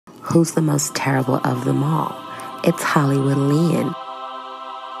Who's the most terrible of them all? It's Hollywood Lean.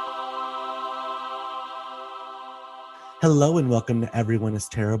 Hello and welcome to Everyone is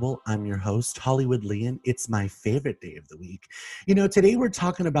Terrible. I'm your host, Hollywood Lean. It's my favorite day of the week. Today we're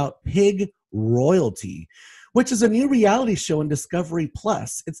talking about Pig Royalty, which is a new reality show on Discovery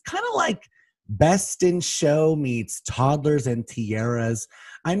Plus. It's kind of like Best in Show meets Toddlers and Tiaras.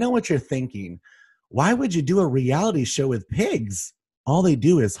 I know what you're thinking. Why would you do a reality show with pigs? All they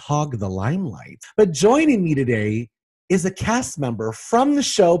do is hog the limelight. But joining me today is a cast member from the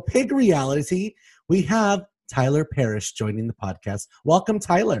show Pig Reality. We have Tyler Parrish joining the podcast. Welcome,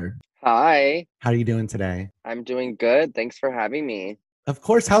 Tyler. Hi. How are you doing today? I'm doing good. Thanks for having me. Of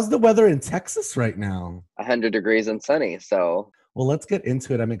course. How's the weather in Texas right now? 100 degrees and sunny, so. Well, let's get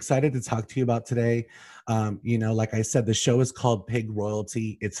into it. I'm excited to talk to you about today. Like I said, the show is called Pig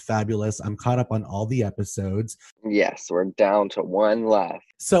Royalty. It's fabulous. I'm caught up on all the episodes. Yes, we're down to one left.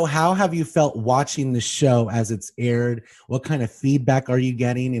 So how have you felt watching the show as it's aired? What kind of feedback are you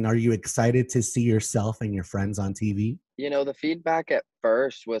getting? And are you excited to see yourself and your friends on TV? The feedback at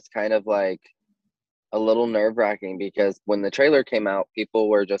first was kind of like a little nerve-wracking because when the trailer came out, people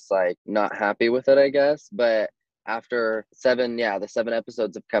were just like not happy with it, I guess. But after the 7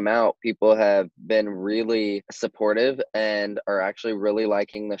 episodes have come out, people have been really supportive and are actually really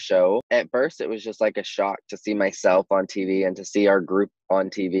liking the show. At first, it was just like a shock to see myself on TV and to see our group on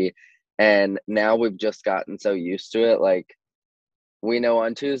TV. And now we've just gotten so used to it. Like, we know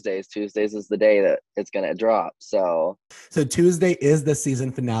on Tuesdays is the day that it's going to drop. So Tuesday is the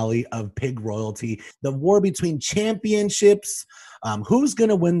season finale of Pig Royalty, the war between championships. Who's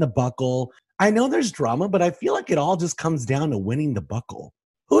going to win the buckle? I know there's drama, but I feel like it all just comes down to winning the buckle.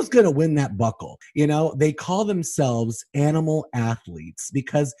 Who's going to win that buckle? They call themselves animal athletes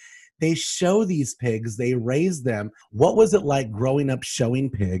because they show these pigs, they raise them. What was it like growing up showing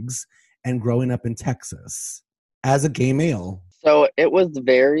pigs and growing up in Texas as a gay male? So it was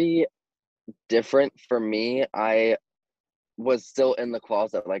very different for me. I was still in the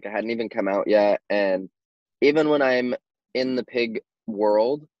closet, like I hadn't even come out yet. And even when I'm in the pig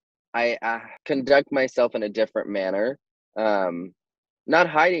world, I conduct myself in a different manner. Not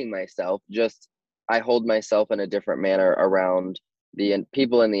hiding myself, just I hold myself in a different manner around the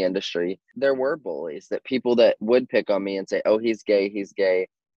people in the industry. There were bullies, that people that would pick on me and say, oh, he's gay.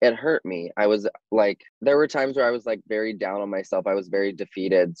 It hurt me. I was like, there were times where I was like very down on myself. I was very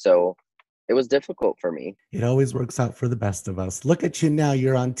defeated. So it was difficult for me. It always works out for the best of us. Look at you now,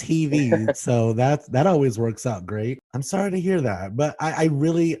 you're on TV. So that always works out great. I'm sorry to hear that, but I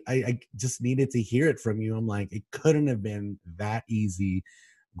just needed to hear it from you. I'm like, it couldn't have been that easy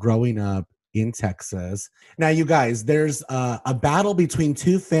growing up in Texas. Now, you guys, there's a battle between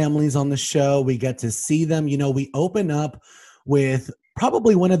two families on the show. We get to see them. We open up with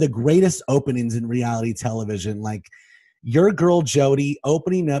probably one of the greatest openings in reality television. Like, your girl Jody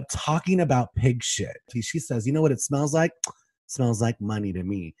opening up, talking about pig shit. She says, you know what it smells like? It smells like money to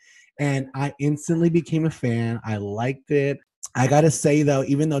me. And I instantly became a fan. I liked it. I got to say, though,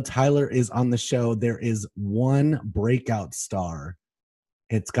 even though Tyler is on the show, there is one breakout star.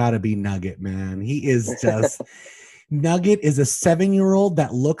 It's got to be Nugget, man. He is just... Nugget is a 7-year-old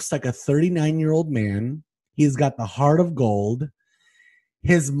that looks like a 39-year-old man. He's got the heart of gold.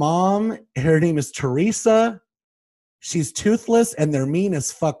 His mom, her name is Teresa. She's toothless and they're mean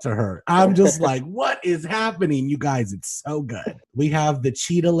as fuck to her. I'm just like, what is happening? You guys, it's so good. We have the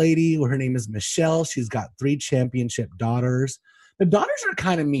cheetah lady. Her name is Michelle. She's got 3 championship daughters. The daughters are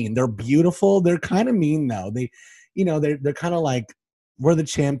kind of mean. They're beautiful. They're kind of mean though. They're kind of like, we're the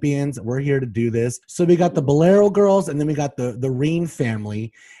champions. We're here to do this. So we got the Bolero girls and then we got the Reen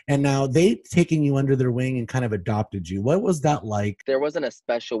family. And now they've taken you under their wing and kind of adopted you. What was that like? There wasn't a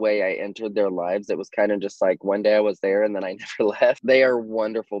special way I entered their lives. It was kind of just like one day I was there and then I never left. They are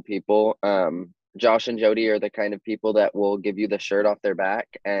wonderful people. Josh and Jody are the kind of people that will give you the shirt off their back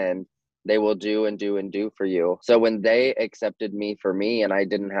and they will do and do and do for you. So when they accepted me for me and I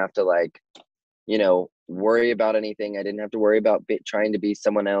didn't have to worry about anything. I didn't have to worry about trying to be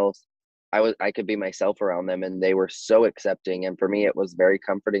someone else. I could be myself around them and they were so accepting. And for me, it was very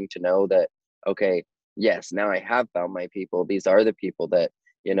comforting to know that, okay, yes, now I have found my people. These are the people that,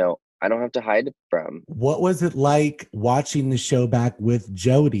 I don't have to hide from. What was it like watching the show back with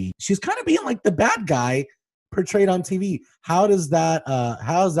Jody? She's kind of being like the bad guy portrayed on TV. How has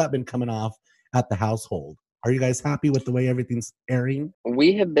that been coming off at the household? Are you guys happy with the way everything's airing?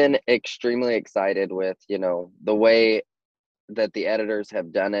 We have been extremely excited with, the way that the editors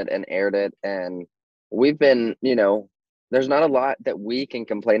have done it and aired it. And we've been, there's not a lot that we can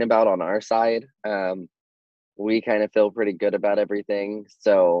complain about on our side. we kind of feel pretty good about everything.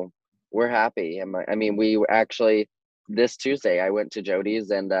 So we're happy. And I mean, we actually, this Tuesday, I went to Jody's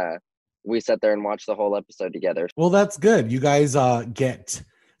and we sat there and watched the whole episode together. Well, that's good. You guys get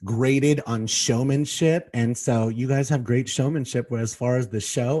graded on showmanship. And so you guys have great showmanship as far as the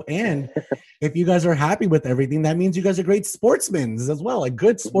show. And if you guys are happy with everything, that means you guys are great sportsmen as well, a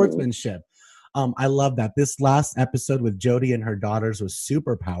good sportsmanship. I love that. This last episode with Jody and her daughters was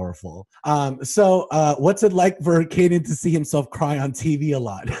super powerful. So what's it like for Kaden to see himself cry on TV a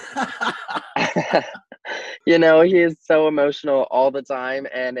lot? You know, he is so emotional all the time,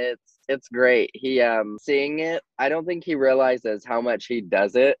 and it's great. He seeing it, I don't think he realizes how much he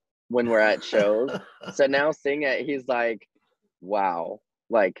does it when we're at shows. So now seeing it, he's like, wow,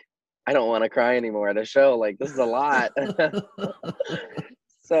 like I don't want to cry anymore at a show. Like this is a lot.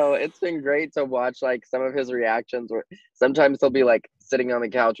 So it's been great to watch like some of his reactions where sometimes he'll be like sitting on the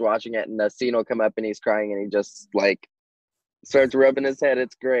couch watching it and a scene will come up and he's crying and he just like starts rubbing his head.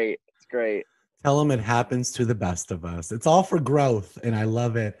 It's great. It's great. Tell them it happens to the best of us. It's all for growth, and I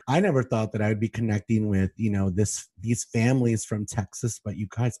love it. I never thought that I would be connecting with, these families from Texas, but you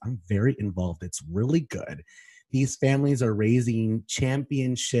guys, I'm very involved. It's really good. These families are raising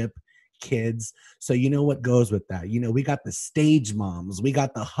championship kids. So you know what goes with that? We got the stage moms, we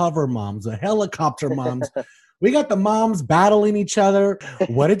got the hover moms, the helicopter moms. We got the moms battling each other.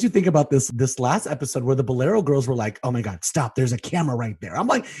 What did you think about this last episode where the Bolero girls were like, "Oh my God, stop! There's a camera right there." I'm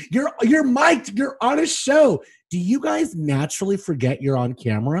like, "You're mic'd. You're on a show." Do you guys naturally forget you're on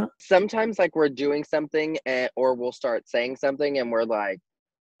camera? Sometimes like we're doing something or we'll start saying something and we're like,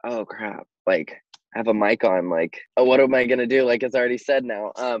 "Oh crap!" Like I have a mic on. Like, oh, what am I gonna do? Like it's already said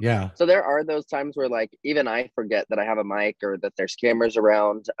now. Yeah. So there are those times where like even I forget that I have a mic or that there's cameras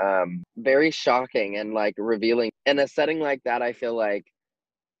around. Very shocking and like revealing. In a setting like that, I feel like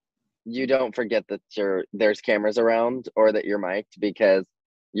you don't forget that there's cameras around or that you're mic'd because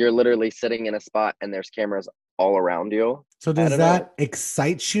you're literally sitting in a spot and there's cameras all around you. So does that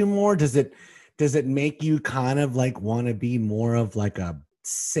excite you more? Does it make you kind of like want to be more of like a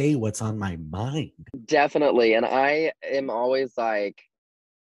say what's on my mind? Definitely. And I am always like,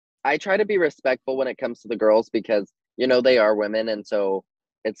 I try to be respectful when it comes to the girls because, they are women. And so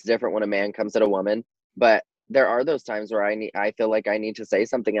it's different when a man comes at a woman. But there are those times where I feel like I need to say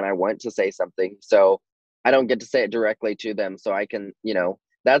something and I want to say something. So I don't get to say it directly to them. So I can,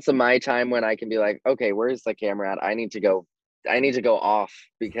 that's my time when I can be like, okay, where's the camera at? I need to go off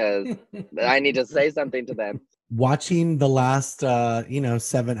because I need to say something to them. Watching the last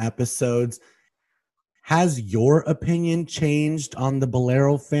 7 episodes, has your opinion changed on the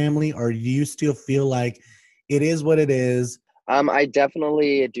Bolero family, or do you still feel like it is what it is? I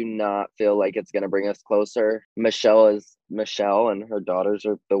definitely do not feel like it's going to bring us closer. Michelle is Michelle and her daughters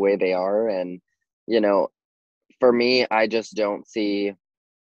are the way they are. And, for me, I just don't see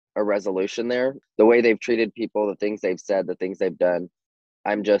a resolution there. The way they've treated people, the things they've said, the things they've done,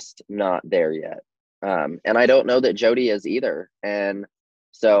 I'm just not there yet. And I don't know that Jody is either. And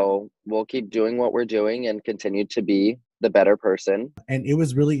so we'll keep doing what we're doing and continue to be the better person. And it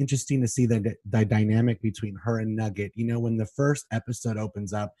was really interesting to see the dynamic between her and Nugget. When the first episode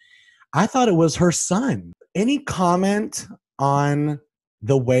opens up, I thought it was her son. Any comment on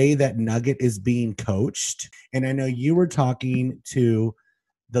the way that Nugget is being coached? And I know you were talking to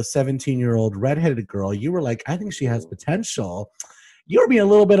the 17-year-old redheaded girl. You were like, I think she has potential. You were being a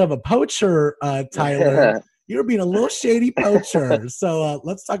little bit of a poacher, Tyler. You were being a little shady poacher. So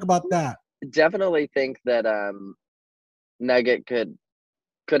let's talk about that. Definitely think that Nugget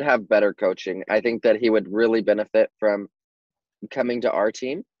could have better coaching. I think that he would really benefit from coming to our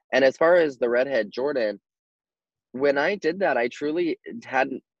team. And as far as the redhead Jordan, when I did that, I truly had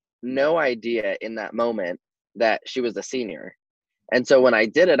no idea in that moment that she was a senior. And so when I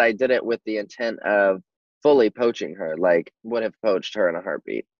did it with the intent of fully poaching her, like would have poached her in a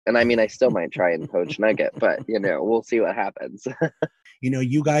heartbeat. And I mean, I still might try and poach Nugget, but we'll see what happens.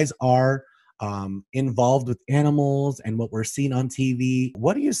 You guys are involved with animals and what we're seeing on TV.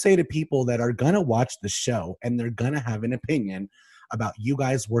 What do you say to people that are going to watch the show and they're going to have an opinion about you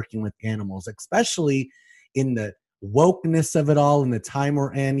guys working with animals, especially in the wokeness of it all and the time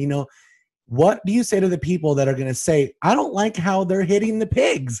we're in? What do you say to the people that are going to say, I don't like how they're hitting the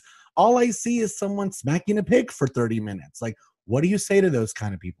pigs? All I see is someone smacking a pig for 30 minutes. Like, what do you say to those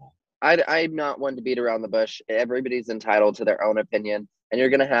kind of people? I'm not one to beat around the bush. Everybody's entitled to their own opinion, and you're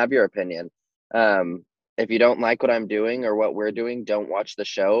going to have your opinion. If you don't like what I'm doing or what we're doing, don't watch the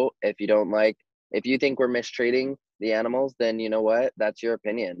show. If you think we're mistreating the animals, then you know what? That's your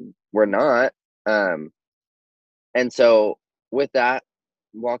opinion. We're not. And so with that,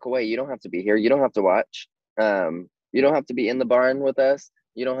 walk away. You don't have to be here. You don't have to watch. You don't have to be in the barn with us.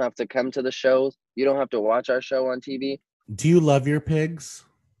 You don't have to come to the shows. You don't have to watch our show on TV. Do you love your pigs?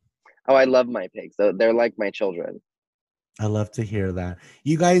 Oh, I love my pigs. They're like my children. I love to hear that.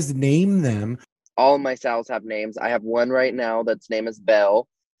 You guys name them. All my sows have names. I have one right now that's name is Belle,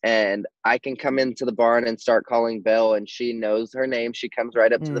 and I can come into the barn and start calling Belle, and she knows her name. She comes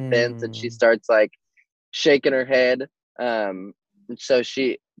right up to the fence and she starts like shaking her head. So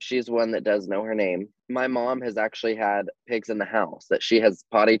she's one that does know her name. My mom has actually had pigs in the house that she has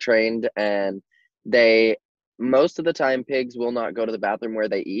potty trained, and they most of the time pigs will not go to the bathroom where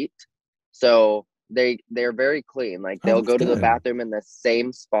they eat. So they're very clean. Like Oh, they'll that's go to the good. bathroom in the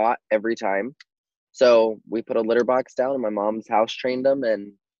same spot every time. So we put a litter box down and my mom's house trained them,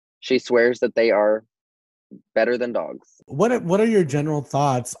 and she swears that they are better than dogs. What are your general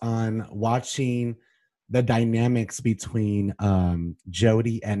thoughts on watching the dynamics between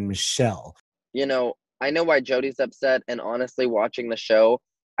Jody and Michelle? You know, I know why Jody's upset, and honestly, watching the show,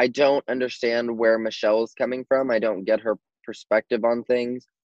 I don't understand where Michelle is coming from. I don't get her perspective on things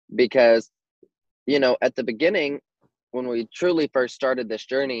because, at the beginning, when we truly first started this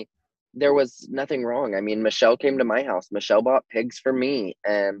journey, there was nothing wrong. I mean, Michelle came to my house. Michelle bought pigs for me,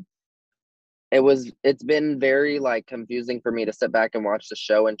 and it's been very like confusing for me to sit back and watch the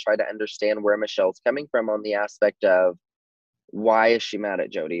show and try to understand where Michelle's coming from on the aspect of why is she mad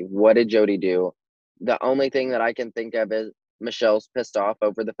at Jody? What did Jody do? The only thing that I can think of is Michelle's pissed off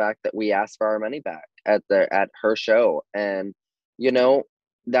over the fact that we asked for our money back at her show. And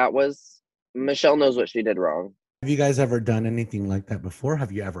that was Michelle knows what she did wrong. Have you guys ever done anything like that before?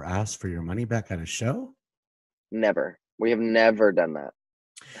 Have you ever asked for your money back at a show? Never. We have never done that.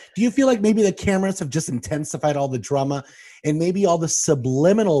 Do you feel like maybe the cameras have just intensified all the drama and maybe all the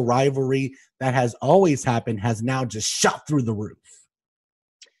subliminal rivalry that has always happened has now just shot through the roof?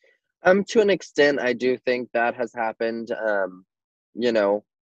 To an extent, I do think that has happened,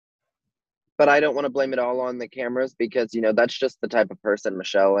 but I don't want to blame it all on the cameras because, that's just the type of person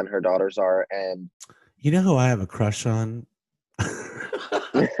Michelle and her daughters are. And you know who I have a crush on?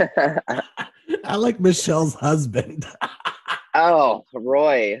 I like Michelle's husband. Oh,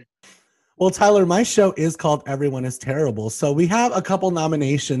 Roy. Well, Tyler, my show is called Everyone is Terrible. So we have a couple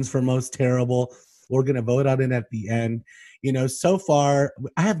nominations for most terrible. We're going to vote on it at the end. So far,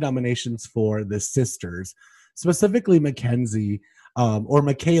 I have nominations for the sisters, specifically Mackenzie or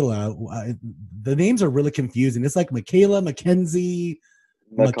Michaela. The names are really confusing. It's like Michaela, Mackenzie,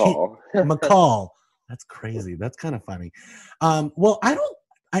 McCall. McCall. That's crazy. That's kind of funny. Well, I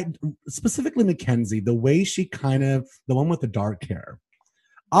specifically Mackenzie, the way she the one with the dark hair,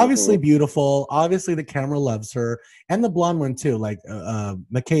 obviously beautiful. Obviously the camera loves her, and the blonde one too, like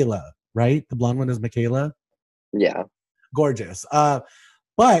Michaela, right? The blonde one is Michaela. Yeah. Gorgeous.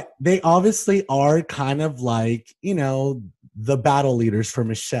 But they obviously are kind of like, the battle leaders for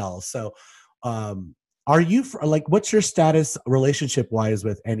Michelle. So are you what's your status relationship wise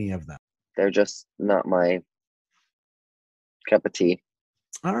with any of them? They're just not my cup of tea.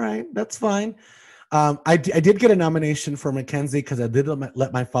 All right, that's fine. I did get a nomination for Mackenzie because I did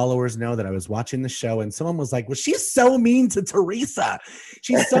let my followers know that I was watching the show, and someone was like, well, she's so mean to Teresa.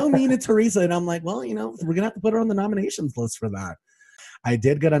 She's so mean to Teresa. And I'm like, well, we're going to have to put her on the nominations list for that. I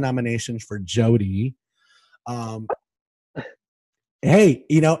did get a nomination for Jody. Hey,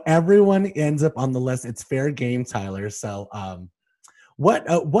 everyone ends up on the list. It's fair game, Tyler. So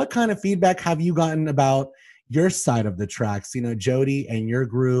what kind of feedback have you gotten about your side of the tracks, Jody and your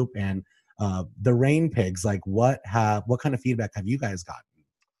group and the Rain Pigs? Like what kind of feedback have you guys gotten?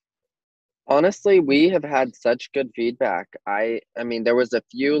 Honestly, we have had such good feedback. I mean, there was a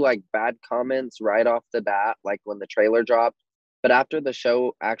few like bad comments right off the bat, like when the trailer dropped, but after the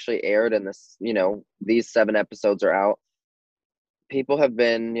show actually aired and this, these 7 episodes are out, people have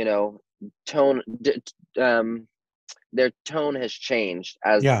been, their tone has changed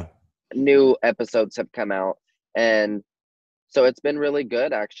as new episodes have come out. And so it's been really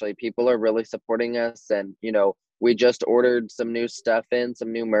good, actually. People are really supporting us. And, we just ordered some new stuff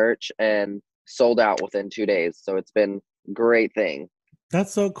some new merch, and sold out within 2 days. So it's been a great thing.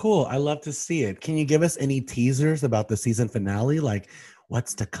 That's so cool. I love to see it. Can you give us any teasers about the season finale? Like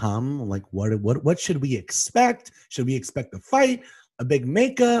what's to come? Like what should we expect? Should we expect a fight, a big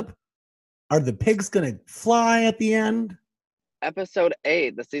makeup? Are the pigs going to fly at the end? Episode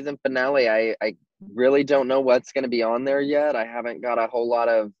 8, the season finale. I really don't know what's going to be on there yet. I haven't got a whole lot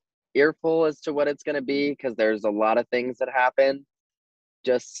of earful as to what it's going to be because there's a lot of things that happen.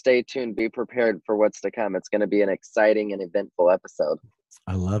 Just stay tuned. Be prepared for what's to come. It's going to be an exciting and eventful episode.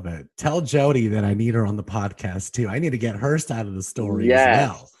 I love it. Tell Jody that I need her on the podcast too. I need to get her side of the story as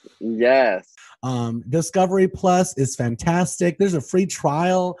well. Yes. Discovery Plus is fantastic. There's a free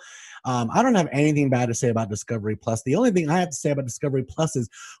trial. I don't have anything bad to say about Discovery Plus. The only thing I have to say about Discovery Plus is,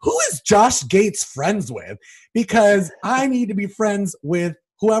 who is Josh Gates friends with? Because I need to be friends with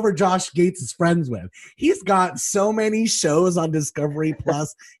whoever Josh Gates is friends with. He's got so many shows on Discovery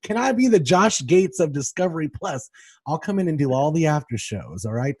Plus. Can I be the Josh Gates of Discovery Plus? I'll come in and do all the after shows.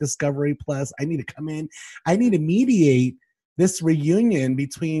 All right, Discovery Plus. I need to come in. I need to mediate this reunion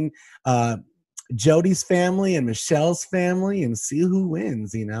between Jody's family and Michelle's family and see who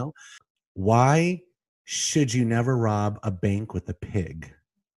wins, you know? Why should you never rob a bank with a pig?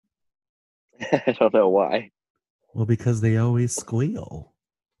 I don't know why. Well, because they always squeal.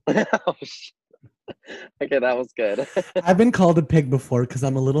 Oh, okay, that was good. I've been called a pig before because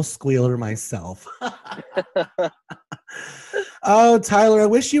I'm a little squealer myself. Oh, Tyler, I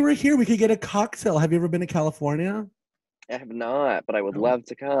wish you were here. We could get a cocktail. Have you ever been to California? I have not, but I would love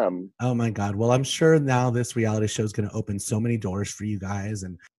to come. Oh my God. Well, I'm sure now this reality show is going to open so many doors for you guys.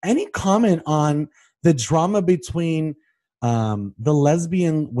 And any comment on the drama between the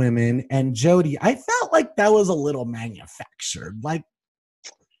lesbian women and Jody? I felt like that was a little manufactured. Like,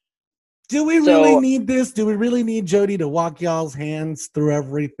 do we really need this? Do we really need Jody to walk y'all's hands through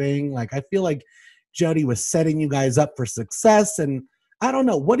everything? Like, I feel like Jody was setting you guys up for success. And I don't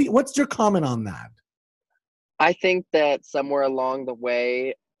know. What's your comment on that? I think that somewhere along the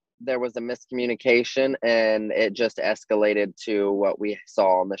way, there was a miscommunication and it just escalated to what we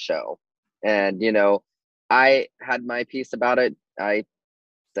saw on the show. And, you know, I had my piece about it. I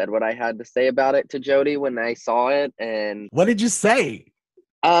said what I had to say about it to Jody when I saw it. And what did you say?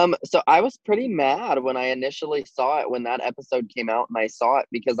 So I was pretty mad when I initially saw it, when that episode came out and I saw it,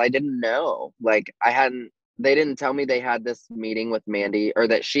 because I didn't know. Like, they didn't tell me they had this meeting with Mandy, or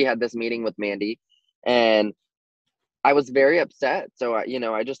that she had this meeting with Mandy. And I was very upset. So, you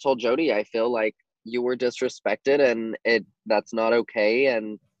know, I just told Jody, I feel like you were disrespected and that's not okay.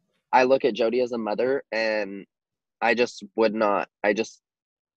 And I look at Jody as a mother, and I just would not,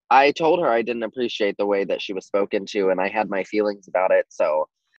 I told her I didn't appreciate the way that she was spoken to, and I had my feelings about it. So,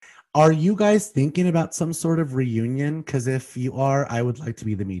 are you guys thinking about some sort of reunion? Because if you are, I would like to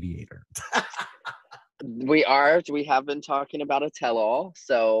be the mediator. we have been talking about a tell-all.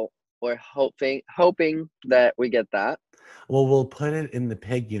 So we're hoping that we get that. Well, we'll put it in the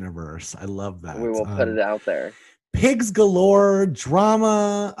pig universe. I love that. We will put it out there. Pigs galore,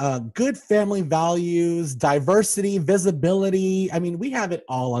 drama, good family values, diversity, visibility. I mean, we have it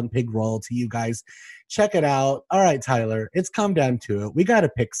all on Pig Royalty, you guys. Check it out. All right, Tyler, it's come down to it. We got to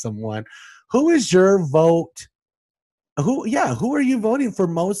pick someone. Who is your vote? Who are you voting for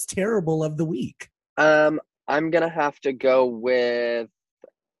most terrible of the week? I'm going to have to go with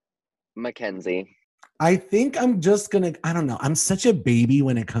Mackenzie. I think I'm just going to, I don't know. I'm such a baby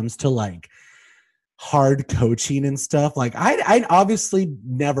when it comes to like hard coaching and stuff. Like I obviously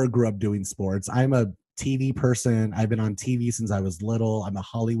never grew up doing sports. I'm a TV person. I've been on TV since I was little. I'm a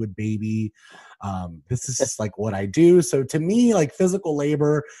Hollywood baby. This is just like what I do. So to me, like physical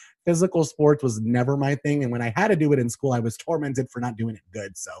sports was never my thing. And when I had to do it in school, I was tormented for not doing it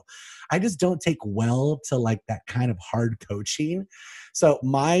good. So I just don't take well to like that kind of hard coaching. So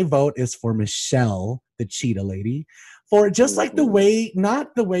my vote is for Michelle, the cheetah lady, for just like the way,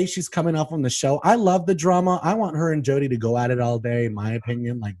 not the way she's coming up on the show. I love the drama. I want her and Jody to go at it all day, in my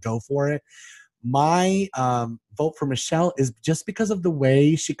opinion, like go for it. My vote for Michelle is just because of the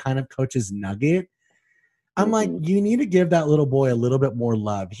way she kind of coaches Nugget. I'm like, you need to give that little boy a little bit more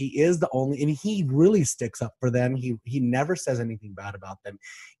love. He is the only, and he really sticks up for them. He never says anything bad about them.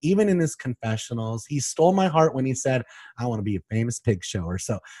 Even in his confessionals, he stole my heart when he said, I want to be a famous pig shower.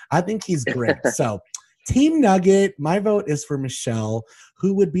 So I think he's great. So Team Nugget, my vote is for Michelle.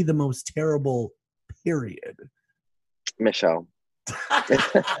 Who would be the most terrible, period? Michelle.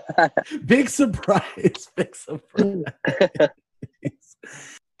 Big surprise. Big surprise.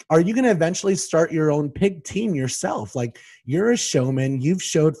 Are you going to eventually start your own pig team yourself? Like, you're a showman. You've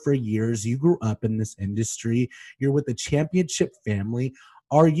showed for years. You grew up in this industry. You're with the championship family.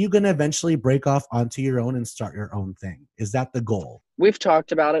 Are you going to eventually break off onto your own and start your own thing? Is that the goal? We've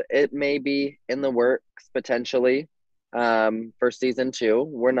talked about it. It may be in the works potentially for season 2.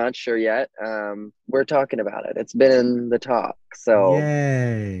 We're not sure yet. We're talking about it. It's been in the talk. So,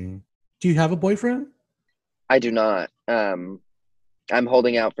 yay. Do you have a boyfriend? I do not. I'm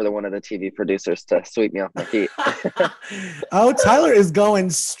holding out for one of the TV producers to sweep me off my feet. Oh, Tyler is going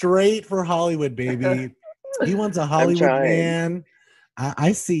straight for Hollywood, baby. He wants a Hollywood man.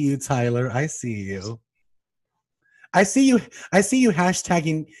 I see you, Tyler. I see you. I see you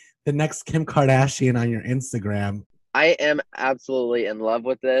hashtagging the next Kim Kardashian on your Instagram. I am absolutely in love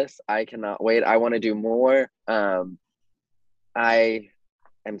with this. I cannot wait. I want to do more. I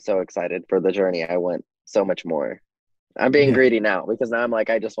am so excited for the journey. I want so much more. I'm being Yeah. greedy now because now I'm like,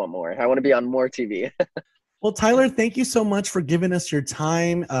 I just want more. I want to be on more TV. Well, Tyler, thank you so much for giving us your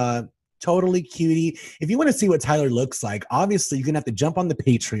time. Totally cutie. If you want to see what Tyler looks like, obviously you're gonna have to jump on the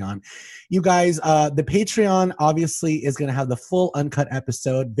Patreon. You guys, the Patreon obviously is gonna have the full uncut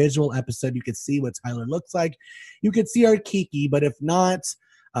episode, visual episode. You could see what Tyler looks like. You could see our Kiki, but if not,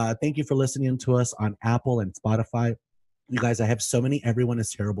 thank you for listening to us on Apple and Spotify. You guys, I have so many Everyone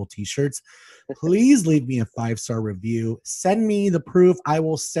is Terrible t-shirts. Please leave me a 5-star review. Send me the proof. I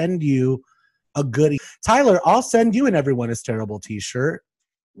will send you a goodie. Tyler, I'll send you an Everyone is Terrible t-shirt.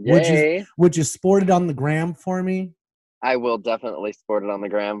 Would you Yay. would you sport it on the gram for me? I will definitely sport it on the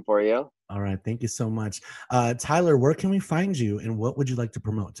gram for you. All right, thank you so much. Tyler, where can we find you and what would you like to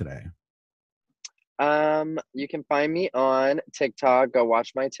promote today? You can find me on TikTok. Go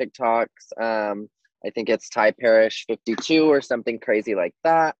watch my TikToks. I think it's Ty Parrish 52 or something crazy like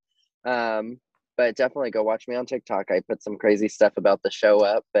that. But definitely go watch me on TikTok. I put some crazy stuff about the show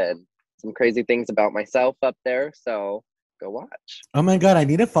up and some crazy things about myself up there. So go watch. Oh my God, I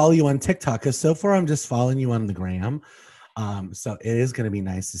need to follow you on TikTok because so far I'm just following you on the gram. So it is going to be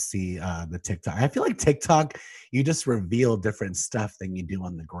nice to see the TikTok. I feel like TikTok, you just reveal different stuff than you do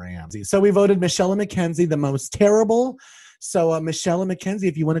on the gram. So we voted Michelle and Mackenzie the most terrible. So Michelle and Mackenzie,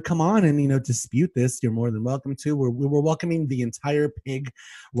 if you want to come on and dispute this, you're more than welcome to. We're welcoming the entire Pig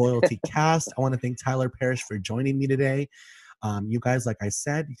royalty cast. I want to thank Tyler Parrish for joining me today. You guys, like I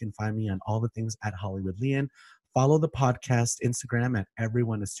said, you can find me on all the things at Hollywood Leon. Follow the podcast Instagram at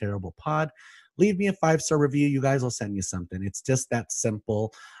Everyone is Terrible Pod. Leave me a 5-star review. You guys will send you something. It's just that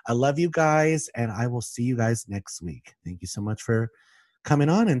simple. I love you guys, and I will see you guys next week. Thank you so much for coming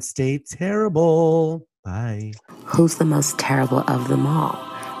on, and stay terrible. Bye. Who's the most terrible of them all?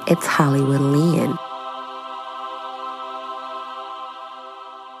 It's Hollywood Leon.